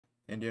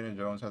Indiana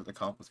Jones has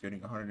accomplished getting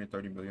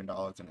 $130 million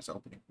in its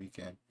opening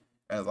weekend,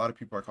 and a lot of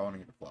people are calling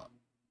it a flop.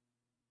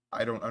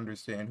 I don't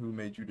understand who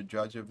made you the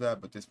judge of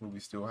that, but this movie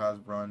still has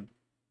run.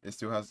 It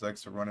still has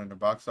legs to run in the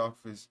box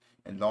office,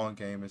 and long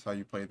game is how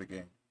you play the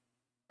game.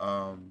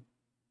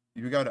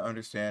 You got to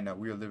understand that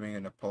we are living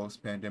in a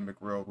post-pandemic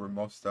world where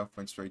most stuff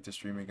went straight to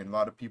streaming, and a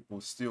lot of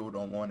people still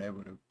don't want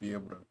to be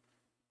able to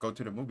go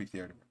to the movie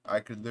theater.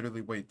 I could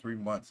literally wait 3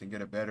 months and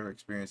get a better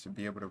experience and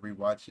be able to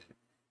rewatch it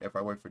if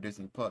I wait for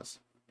Disney Plus.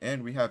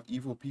 And we have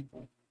evil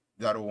people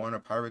that will want to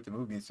pirate the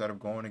movie instead of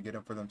going and get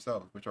them for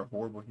themselves, which are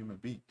horrible human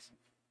beings.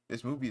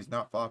 This movie is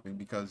not flopping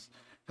because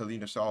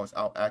Helena Shaw is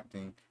out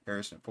acting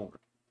Harrison Ford.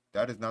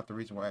 That is not the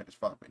reason why it is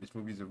flopping. This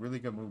movie is a really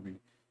good movie,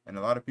 and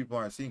a lot of people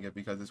aren't seeing it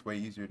because it's way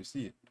easier to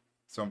see it.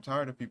 So I'm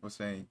tired of people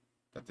saying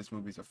that this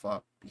movie is a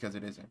flop because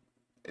it isn't.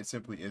 It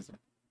simply isn't.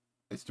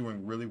 It's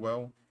doing really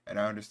well, and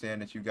I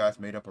understand that you guys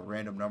made up a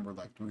random number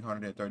like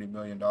 $330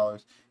 million,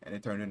 and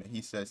it turned into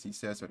he says,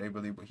 so they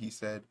believe what he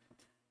said,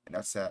 and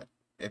that's sad.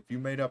 If you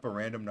made up a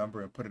random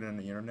number and put it on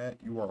the internet,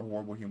 you are a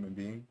horrible human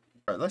being.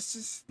 All right, let's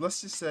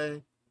just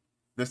say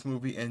this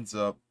movie ends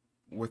up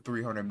with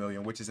 300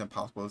 million, which is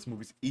impossible. This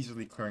movie's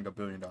easily clearing $1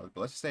 billion, but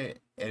let's just say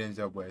it ends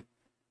up with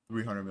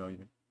 300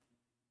 million.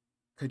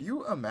 Could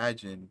you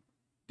imagine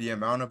the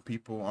amount of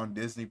people on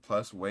Disney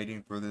Plus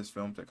waiting for this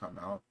film to come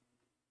out?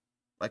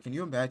 Like, can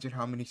you imagine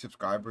how many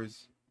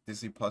subscribers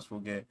Disney Plus will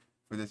get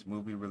for this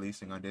movie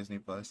releasing on Disney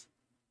Plus?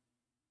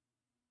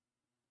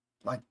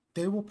 Like,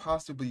 they will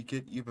possibly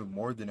get even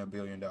more than $1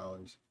 billion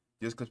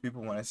just because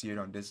people want to see it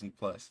on Disney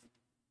Plus.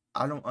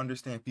 I don't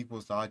understand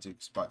people's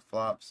logics by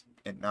flops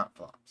and not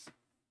flops.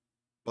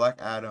 Black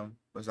Adam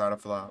was not a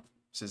flop.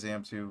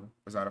 Shazam 2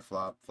 was not a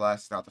flop.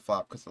 Flash is not the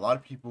flop because a lot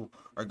of people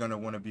are going to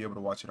want to be able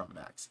to watch it on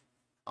Max.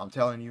 I'm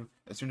telling you,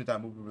 as soon as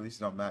that movie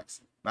releases on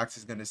Max, Max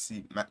is going to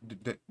see,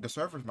 the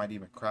servers might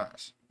even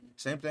crash.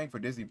 Same thing for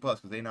Disney Plus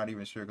because they're not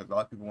even sure because a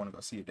lot of people want to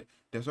go see it.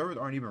 The servers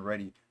aren't even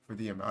ready for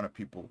the amount of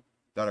people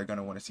that are going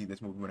to want to see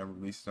this movie whenever it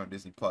releases on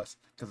Disney Plus.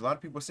 Because a lot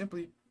of people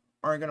simply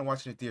aren't going to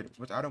watch it in theaters,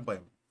 which I don't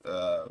blame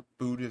them.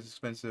 Food is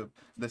expensive.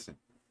 Listen,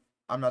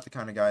 I'm not the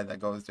kind of guy that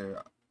goes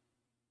there.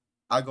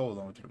 I go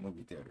alone to the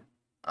movie theater.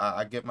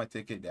 I get my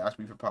ticket. They ask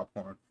me for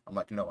popcorn. I'm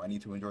like, no, I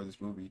need to enjoy this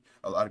movie.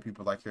 A lot of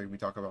people like hearing me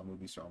talk about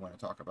movies, so I want to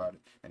talk about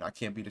it. And I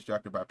can't be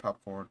distracted by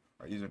popcorn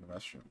or using the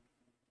restroom.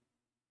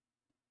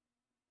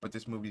 But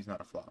this movie is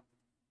not a flop.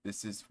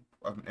 This is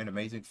an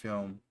amazing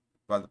film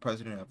by the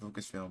president of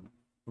Lucasfilm,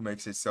 who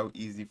makes it so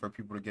easy for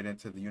people to get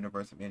into the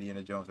universe of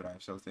Indiana Jones, and I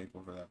am so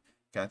thankful for that.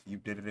 Kathy, you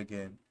did it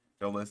again.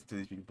 Don't listen to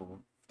these people.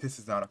 This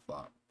is not a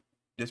flop.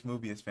 This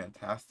movie is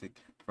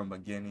fantastic from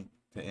beginning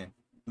to end.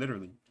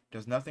 Literally.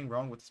 There's nothing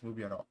wrong with this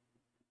movie at all.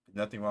 There's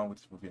nothing wrong with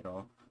this movie at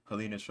all.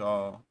 Helena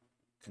Shaw,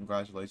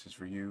 congratulations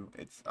for you.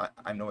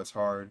 I know it's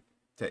hard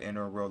to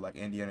enter a world like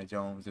Indiana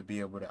Jones and be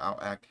able to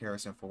outact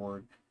Harrison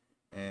Ford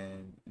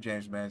and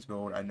James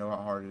Mangold. I know how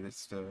hard it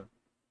is to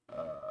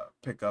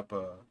pick up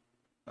a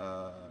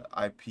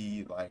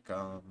IP like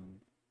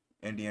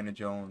Indiana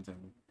Jones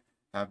and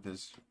have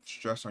this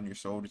stress on your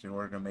shoulders in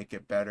order to make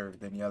it better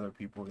than the other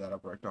people that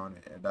have worked on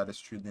it, and that is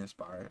truly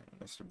inspiring,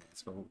 Mr.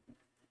 Mangold.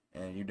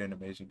 And you did an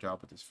amazing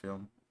job with this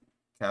film.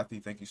 Kathy,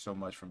 thank you so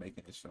much for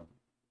making this film.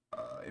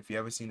 If you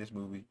haven't seen this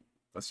movie,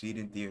 go see it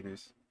in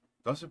theaters.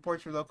 Go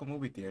support your local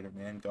movie theater,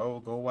 man.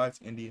 Go watch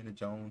Indiana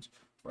Jones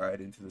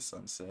Ride into the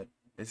Sunset.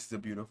 This is a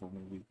beautiful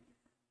movie.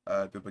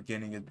 The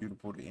beginning is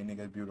beautiful. The ending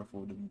is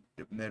beautiful.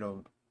 The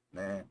middle,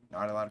 man,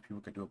 not a lot of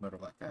people could do a middle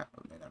like that.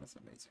 But man, that is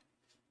amazing.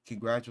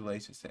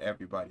 Congratulations to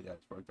everybody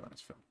that's worked on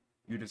this film.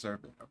 You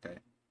deserve it, okay?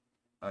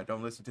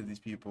 Don't listen to these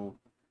people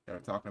that are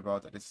talking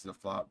about that this is a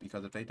flop,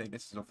 because if they think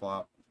this is a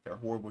flop, they're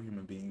horrible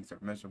human beings. They're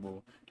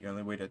miserable. The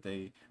only way that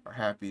they are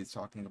happy is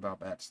talking about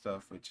bad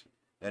stuff, which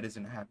that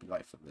isn't a happy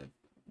life to live.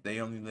 They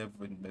only live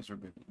with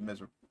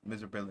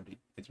miserability.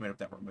 It's made up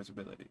that word,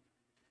 miserability.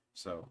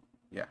 So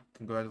yeah,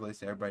 congratulations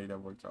to everybody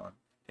that worked on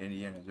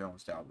Indiana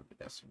Jones Style of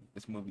Destiny.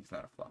 This movie's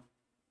not a flop.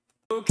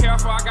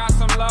 Careful, I got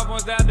some loved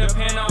ones that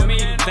depend on me.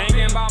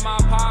 Thinking about my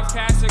pops,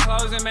 cash and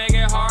clothes and make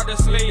it hard to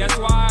sleep. That's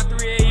why at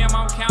 3 a.m.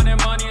 I'm counting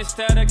money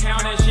instead of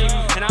counting sheep.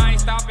 And I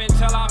ain't stopping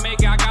till I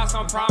make it, I got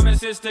some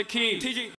promises to keep.